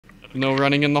No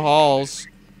running in the halls.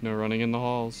 No running in the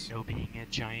halls. No being a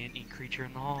giant ink creature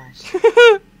in the halls.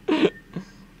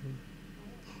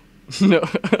 No.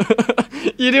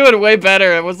 You do it way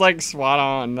better. It was like spot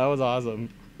on. That was awesome.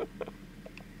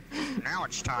 Now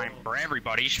it's time for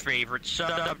everybody's favorite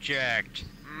subject,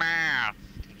 math.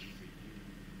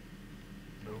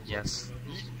 Yes.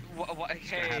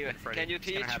 Hey, can you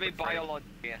teach me biology?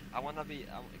 I wanna be.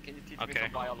 Can you teach me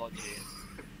some biology?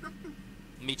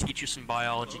 Let me teach you some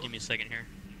biology. Give me a second here.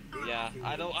 Yeah,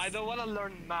 I don't wanna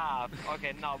learn math.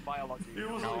 Okay, now biology.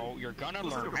 No, you're gonna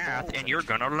learn math and you're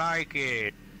gonna like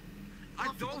it. I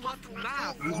don't want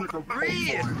math.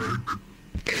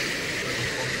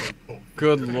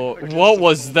 Good lord. What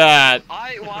was that?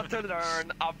 I want to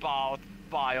learn about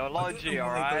biology,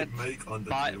 alright?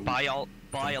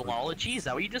 Biology? Is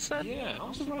that what you just said? Yeah,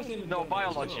 I'm surprised they didn't No,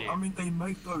 biology. I mean, they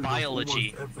make those.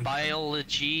 Biology.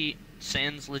 Biology.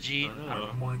 Sans logy.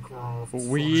 Minecraft.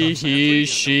 We, he,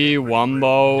 she,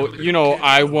 wumbo. You know,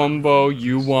 I wumbo,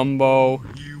 you wumbo.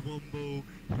 You wumbo.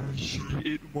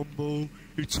 It wumbo.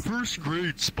 It's first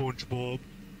grade, SpongeBob.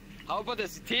 How about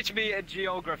this? Teach me a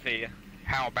geography.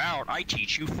 How about I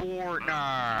teach you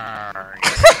Fortnite?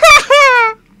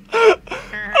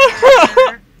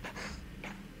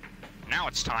 Now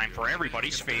it's time for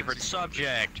everybody's favorite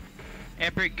subject,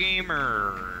 Epic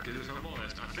Gamer. Because if I'm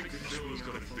honest, I think this show is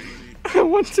gonna be... I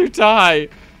want to die.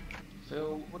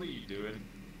 Phil, what are you doing?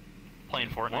 Playing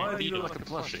Fortnite. Why do you look like a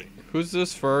plushie? Who's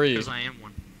this furry? Because I am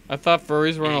one. I thought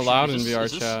furries weren't Is allowed in this- VR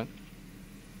is this- chat.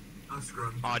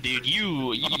 Aw, dude,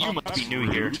 you must be new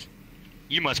here.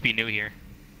 You must be new here.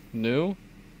 New?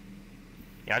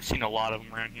 Yeah, I've seen a lot of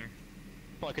them around here.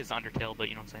 Well, it's Undertale, but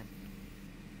you know what I'm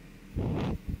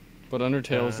saying. But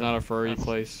Undertale's not a furry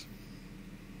place.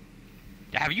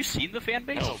 Have you seen the fan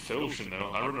base? Hell, Phil should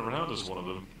know. I run around as one of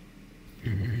them.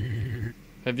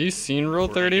 Have you seen Rule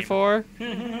 34?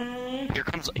 Here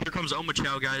comes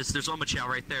Omachow, guys. There's Omachow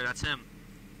right there. That's him.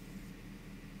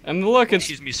 And look, it's...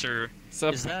 Excuse me, sir. it's a-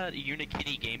 Is that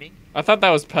Unikitty Gaming? I thought that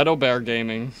was Pedo Bear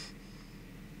Gaming.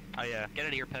 Oh yeah. Get out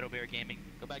of here, Pedo Bear Gaming.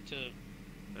 Go back to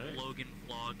Logan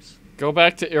Vlogs. Go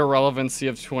back to irrelevancy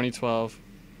of 2012.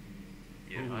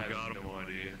 Yeah, I have no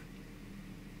idea.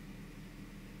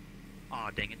 Aw,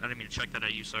 dang it. I didn't mean to check that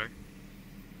at you, sir.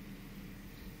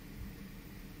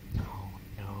 Oh,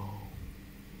 no.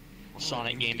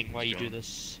 Sonic Gaming, why you do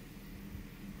this?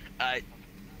 I'm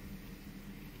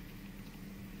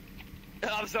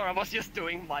sorry, I was just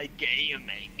doing my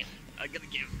gaming. I'm gonna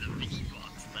give the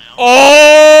V-Bucks now.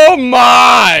 Oh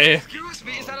my! Excuse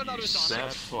me, is that another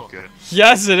Sonic? Sad fucker.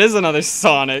 Yes, it is another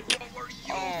Sonic.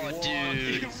 Oh,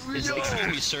 dude. Excuse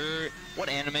me, sir. What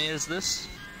anime is this?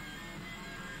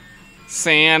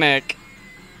 Sonic.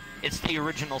 It's the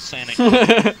original Sonic.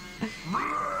 What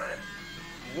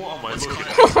am I looking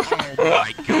at? Oh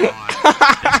my god.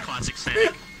 That's classic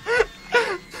Sonic.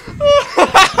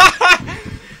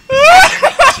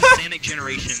 This is Sonic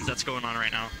Generations that's going on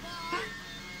right now.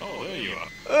 Oh, there you are.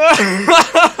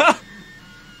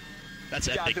 That's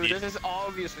Yeah, epic, dude, dude. this is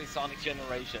obviously Sonic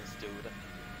Generations, dude.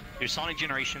 Your Sonic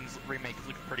Generations remake is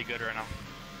looking pretty good right now.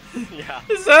 Yeah.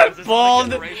 Is that This is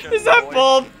bald? Sonic Generations, Is that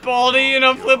boy. Baldy in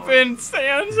a flippin'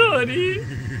 Sans hoodie?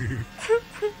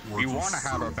 You wanna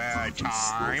have a bad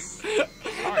time?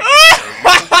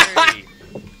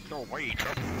 No, wait.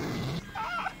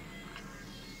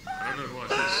 I don't know who I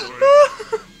said sorry.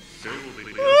 Phil will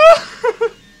be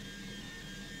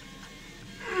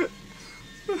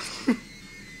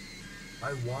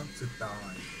I want to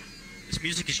die. This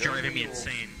music is driving me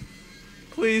insane.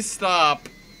 Please stop.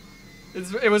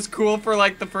 It was cool for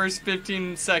like the first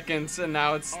 15 seconds, and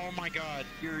now it's... Oh my god,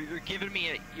 you're giving me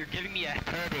a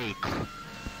headache.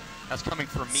 That's coming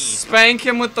from me. Spank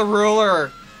him with the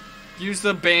ruler. Use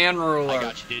the ban ruler. I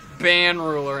got you, dude. Ban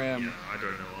ruler him. Yeah, I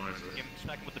don't know either. Give him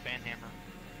smack him with the band hammer.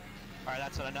 Alright,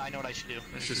 that's what I know what I should do.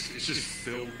 It's just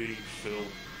Phil being Phil.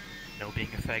 No being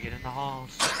a faggot in the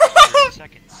halls. 30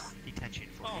 seconds. Detention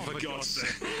for Oh, for God's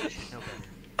sake. You should know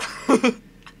better.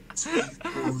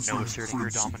 No asserting your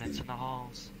dominance in the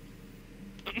halls.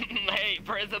 Hey,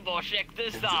 principal, check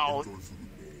this out.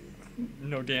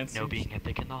 No dancing. No being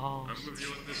epic in the halls. I'm with you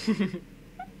on this one.